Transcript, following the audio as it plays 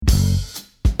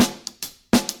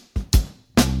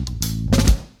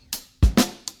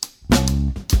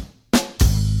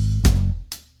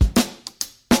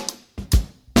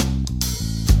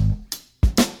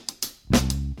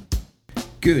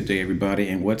Good day, everybody,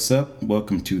 and what's up?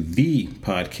 Welcome to the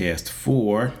podcast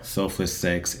for Selfless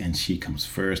Sex and She Comes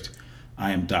First.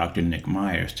 I am Dr. Nick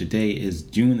Myers. Today is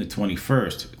June the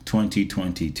 21st,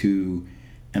 2022,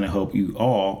 and I hope you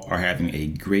all are having a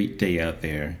great day out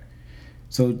there.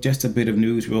 So just a bit of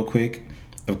news real quick.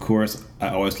 Of course, I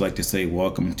always like to say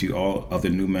welcome to all of the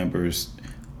new members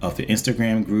of the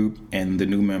Instagram group and the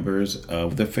new members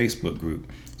of the Facebook group.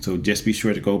 So just be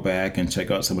sure to go back and check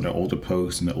out some of the older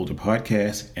posts and the older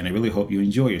podcasts, and I really hope you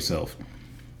enjoy yourself.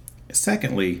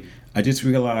 Secondly, I just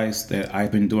realized that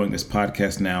I've been doing this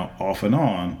podcast now off and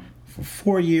on for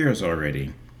 4 years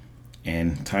already,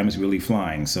 and time is really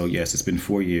flying. So yes, it's been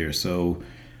 4 years. So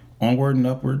onward and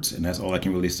upwards, and that's all I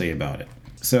can really say about it.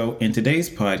 So in today's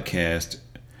podcast,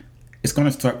 it's going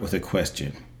to start with a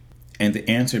question, and the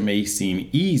answer may seem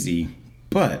easy,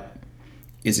 but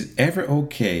is it ever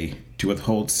okay to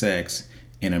withhold sex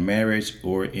in a marriage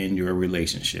or in your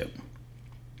relationship?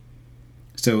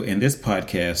 So in this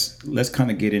podcast, let's kind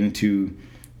of get into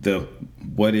the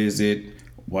what is it,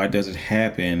 why does it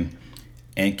happen,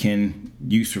 and can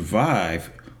you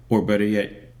survive, or better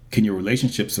yet, can your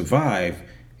relationship survive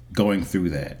going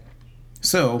through that?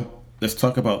 So let's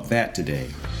talk about that today.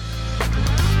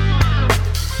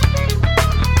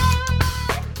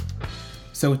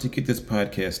 So to get this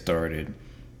podcast started,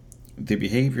 the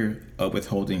behavior of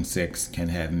withholding sex can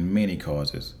have many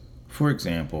causes. For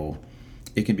example,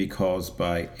 it can be caused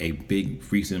by a big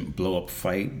recent blow-up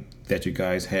fight that you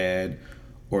guys had,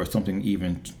 or something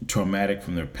even traumatic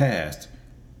from their past,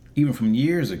 even from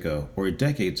years ago or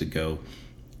decades ago,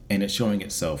 and it's showing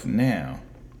itself now.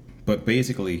 But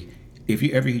basically, if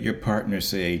you ever hear your partner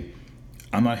say,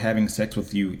 "I'm not having sex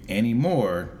with you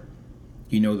anymore,"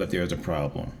 you know that there's a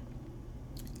problem.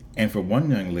 And for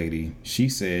one young lady, she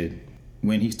said,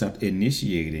 when he stopped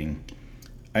initiating,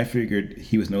 I figured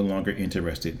he was no longer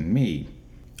interested in me.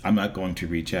 I'm not going to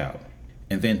reach out.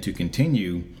 And then to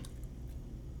continue,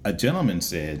 a gentleman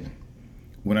said,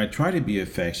 when I try to be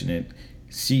affectionate,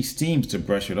 she seems to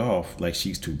brush it off like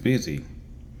she's too busy.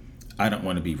 I don't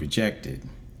want to be rejected.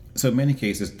 So in many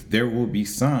cases, there will be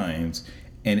signs,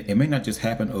 and it may not just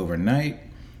happen overnight,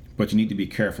 but you need to be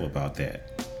careful about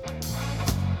that.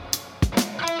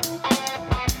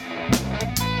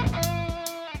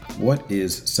 What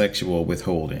is sexual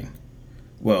withholding?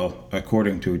 Well,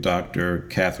 according to Dr.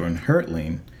 Catherine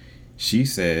Hertling, she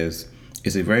says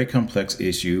it's a very complex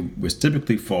issue which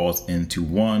typically falls into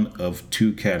one of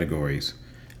two categories.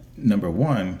 Number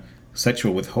one,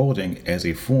 sexual withholding as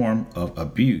a form of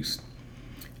abuse.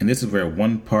 And this is where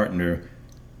one partner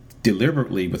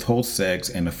deliberately withholds sex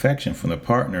and affection from the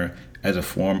partner as a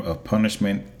form of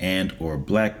punishment and or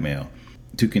blackmail.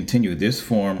 To continue, this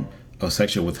form of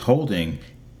sexual withholding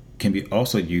can be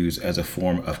also used as a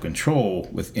form of control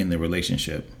within the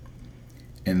relationship.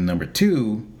 And number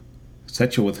two,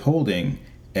 sexual withholding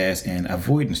as an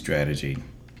avoidance strategy.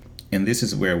 And this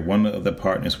is where one of the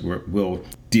partners will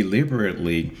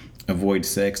deliberately avoid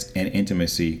sex and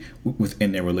intimacy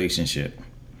within their relationship.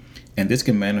 And this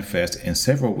can manifest in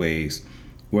several ways,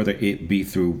 whether it be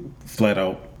through flat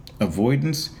out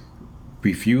avoidance,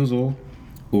 refusal,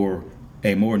 or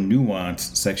a more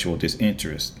nuanced sexual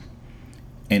disinterest.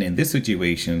 And in this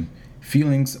situation,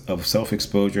 feelings of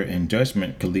self-exposure and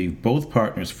judgment could leave both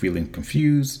partners feeling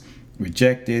confused,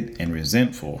 rejected, and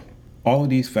resentful. All of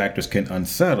these factors can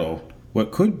unsettle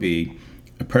what could be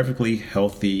a perfectly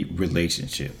healthy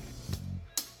relationship.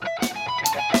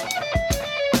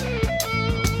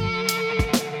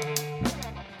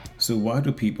 So why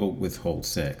do people withhold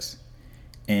sex?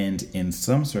 And in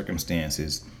some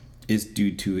circumstances, it's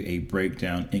due to a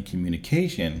breakdown in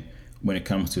communication when it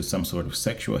comes to some sort of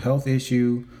sexual health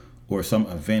issue or some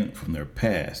event from their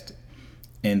past.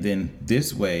 And then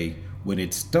this way, when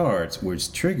it starts, where it's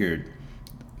triggered,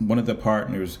 one of the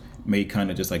partners may kind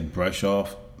of just like brush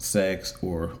off sex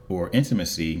or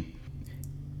intimacy,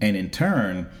 and in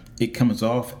turn, it comes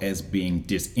off as being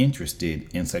disinterested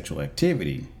in sexual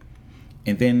activity.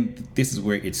 And then this is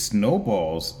where it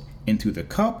snowballs into the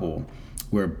couple,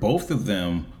 where both of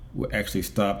them will actually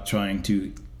stop trying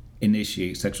to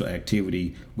initiate sexual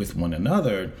activity with one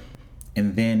another,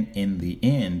 and then in the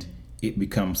end, it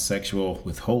becomes sexual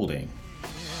withholding.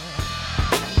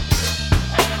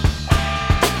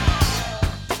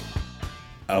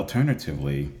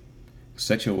 Alternatively,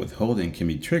 sexual withholding can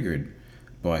be triggered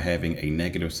by having a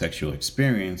negative sexual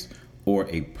experience or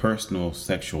a personal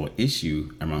sexual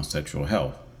issue around sexual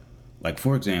health. Like,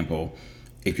 for example,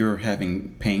 if you're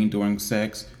having pain during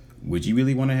sex, would you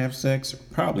really want to have sex?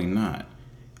 Probably not.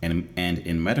 And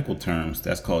in medical terms,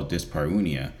 that's called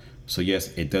dyspareunia. So yes,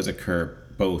 it does occur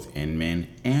both in men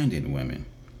and in women.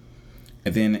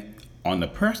 And then on the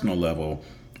personal level,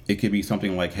 it could be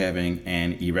something like having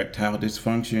an erectile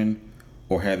dysfunction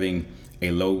or having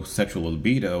a low sexual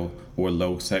libido or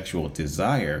low sexual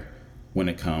desire when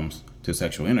it comes to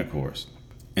sexual intercourse.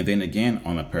 And then again,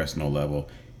 on a personal level,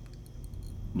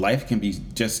 life can be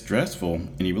just stressful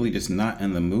and you're really just not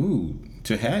in the mood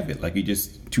to have it. Like you're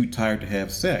just too tired to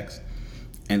have sex.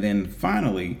 And then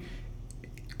finally,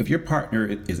 if your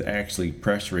partner is actually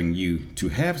pressuring you to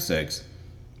have sex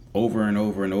over and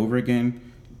over and over again,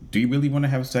 do you really want to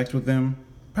have sex with them?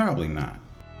 Probably not.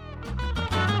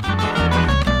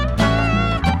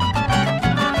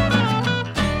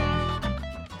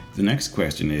 The next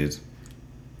question is,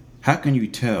 how can you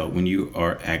tell when you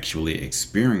are actually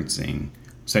experiencing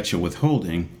sexual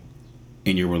withholding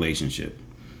in your relationship?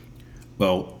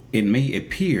 Well, it may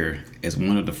appear as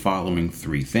one of the following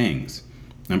three things.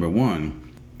 Number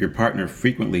one, your partner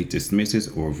frequently dismisses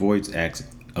or avoids acts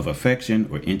of affection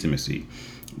or intimacy.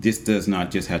 This does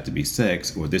not just have to be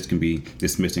sex, or this can be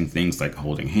dismissing things like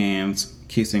holding hands,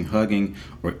 kissing, hugging,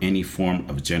 or any form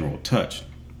of general touch.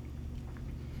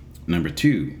 Number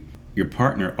two, your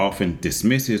partner often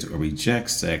dismisses or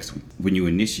rejects sex when you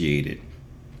initiate it.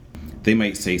 They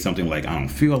might say something like, I don't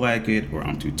feel like it, or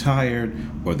I'm too tired,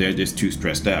 or they're just too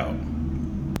stressed out.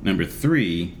 Number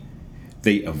three,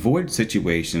 they avoid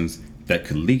situations that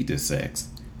could lead to sex,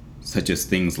 such as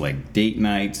things like date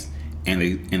nights, and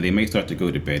they may start to go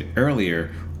to bed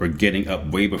earlier or getting up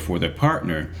way before their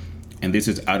partner, and this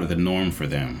is out of the norm for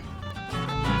them.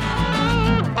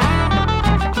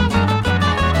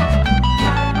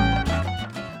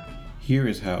 Here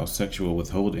is how sexual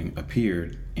withholding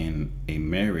appeared in a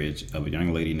marriage of a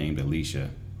young lady named Alicia.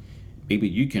 Maybe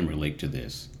you can relate to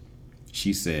this.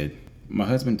 She said, "My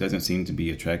husband doesn't seem to be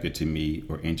attracted to me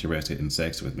or interested in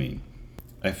sex with me.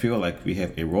 I feel like we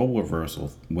have a role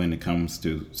reversal when it comes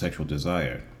to sexual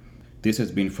desire. This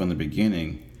has been from the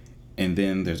beginning, and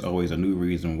then there's always a new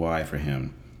reason why for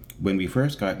him. When we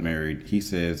first got married, he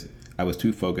says I was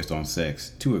too focused on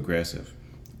sex, too aggressive,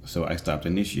 so I stopped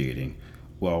initiating.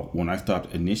 Well, when I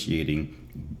stopped initiating,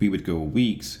 we would go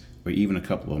weeks or even a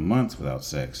couple of months without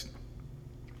sex.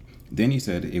 Then he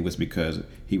said it was because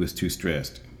he was too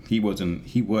stressed. He was in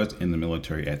the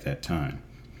military at that time.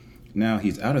 Now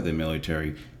he's out of the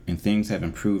military and things have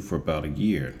improved for about a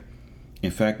year. In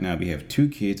fact, now we have 2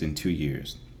 kids in 2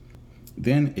 years.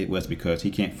 Then it was because he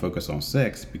can't focus on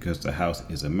sex because the house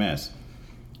is a mess.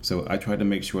 So I try to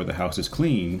make sure the house is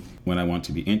clean when I want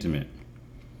to be intimate.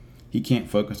 He can't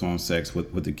focus on sex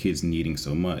with the kids needing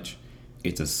so much.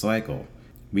 It's a cycle.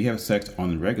 We have sex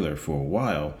on the regular for a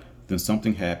while, then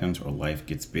something happens or life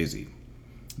gets busy.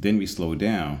 Then we slow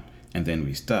down, and then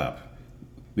we stop.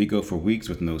 We go for weeks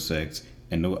with no sex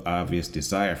and no obvious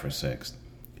desire for sex.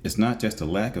 It's not just a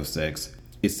lack of sex,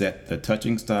 it's that the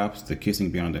touching stops, the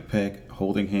kissing beyond the peck,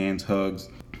 holding hands, hugs.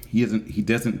 He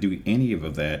doesn't do any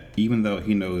of that, even though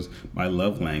he knows my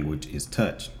love language is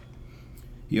touch.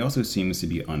 He also seems to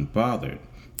be unbothered.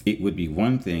 It would be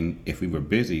one thing if we were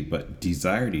busy but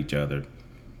desired each other,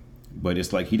 but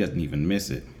it's like he doesn't even miss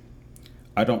it.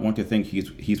 I don't want to think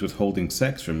he's withholding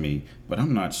sex from me, but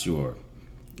I'm not sure.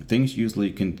 Things usually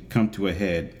can come to a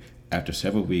head after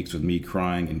several weeks with me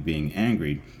crying and being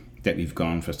angry that we've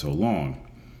gone for so long.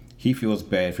 He feels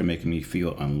bad for making me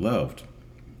feel unloved.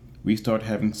 We start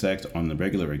having sex on the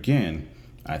regular again.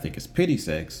 I think it's pity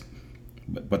sex,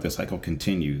 but the cycle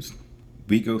continues.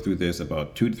 We go through this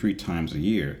about 2 to 3 times a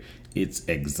year. It's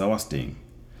exhausting.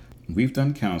 We've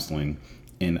done counseling,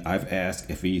 and I've asked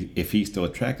if he's still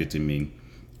attracted to me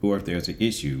or if there's an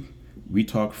issue. We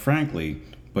talk frankly,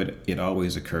 but it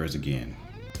always occurs again.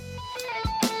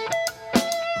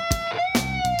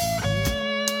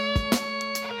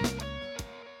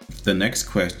 The next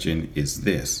question is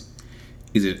this: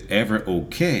 is it ever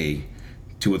okay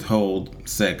to withhold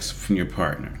sex from your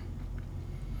partner?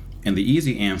 And the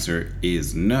easy answer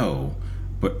is no,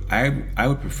 but I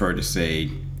would prefer to say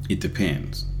it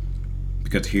depends.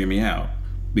 Because hear me out.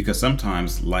 Because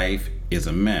sometimes life is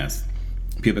a mess.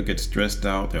 People get stressed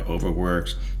out, they're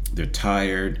overworked, they're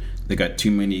tired, they got too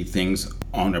many things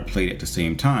on their plate at the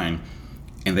same time,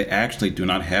 and they actually do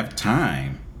not have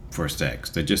time for sex.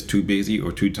 They're just too busy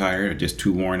or too tired or just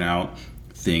too worn out.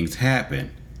 Things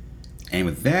happen. And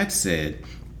with that said,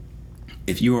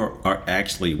 if you are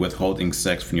actually withholding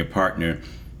sex from your partner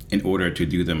in order to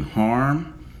do them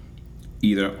harm,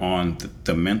 either on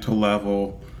the mental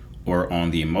level or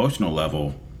on the emotional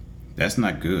level, that's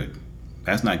not good.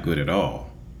 That's not good at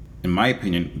all. In my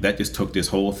opinion, that just took this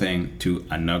whole thing to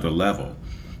another level.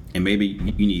 And maybe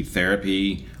you need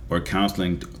therapy or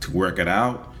counseling to work it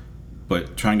out,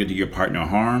 but trying to do your partner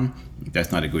harm,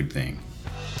 that's not a good thing.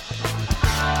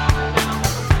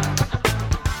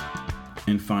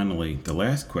 And finally, the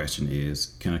last question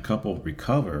is, can a couple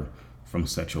recover from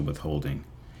sexual withholding?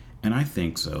 And I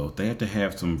think so. They have to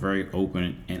have some very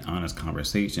open and honest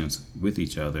conversations with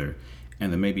each other,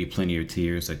 and there may be plenty of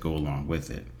tears that go along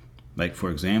with it. Like, for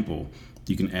example,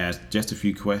 you can ask just a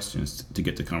few questions to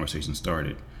get the conversation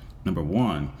started. Number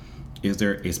one, is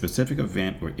there a specific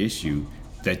event or issue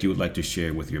that you would like to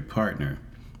share with your partner?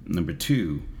 Number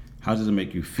two, how does it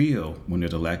make you feel when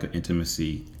there's a lack of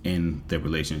intimacy in the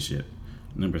relationship?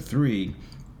 Number three,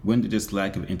 when did this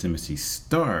lack of intimacy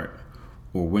start,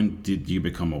 or when did you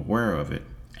become aware of it?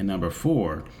 And number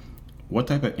four, what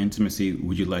type of intimacy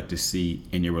would you like to see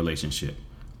in your relationship?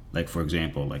 Like, for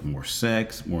example, like more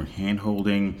sex, more hand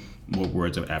holding, more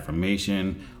words of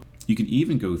affirmation. You can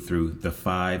even go through the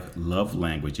 5 love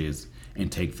languages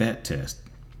and take that test.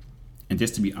 And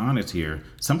just to be honest here,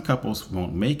 some couples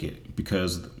won't make it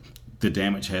because the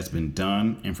damage has been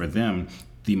done, and for them,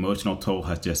 the emotional toll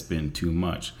has just been too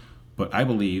much. But I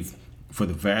believe for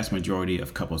the vast majority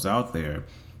of couples out there,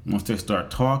 once they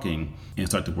start talking and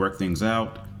start to work things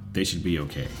out, they should be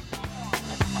okay.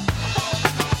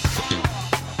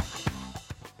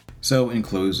 So in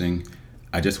closing,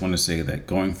 I just want to say that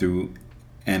going through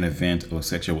an event of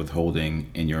sexual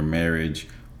withholding in your marriage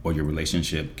or your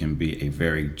relationship can be a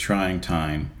very trying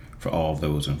time for all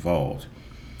those involved.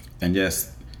 And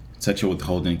yes, sexual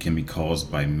withholding can be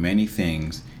caused by many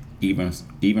things, even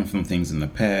from things in the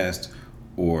past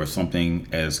or something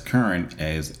as current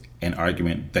as an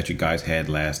argument that you guys had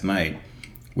last night,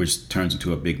 which turns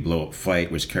into a big blow-up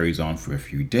fight, which carries on for a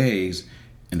few days,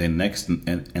 and then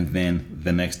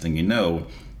the next thing you know,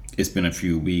 it's been a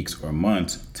few weeks or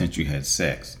months since you had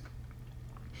sex.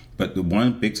 But the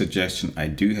one big suggestion I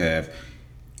do have,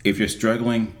 if you're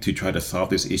struggling to try to solve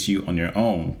this issue on your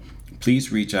own,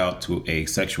 please reach out to a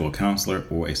sexual counselor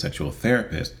or a sexual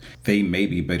therapist. They may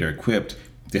be better equipped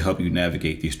to help you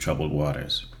navigate these troubled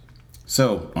waters.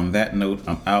 So on that note,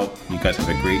 I'm out. You guys have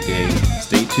a great day.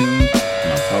 Stay tuned,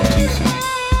 and I'll talk to you soon.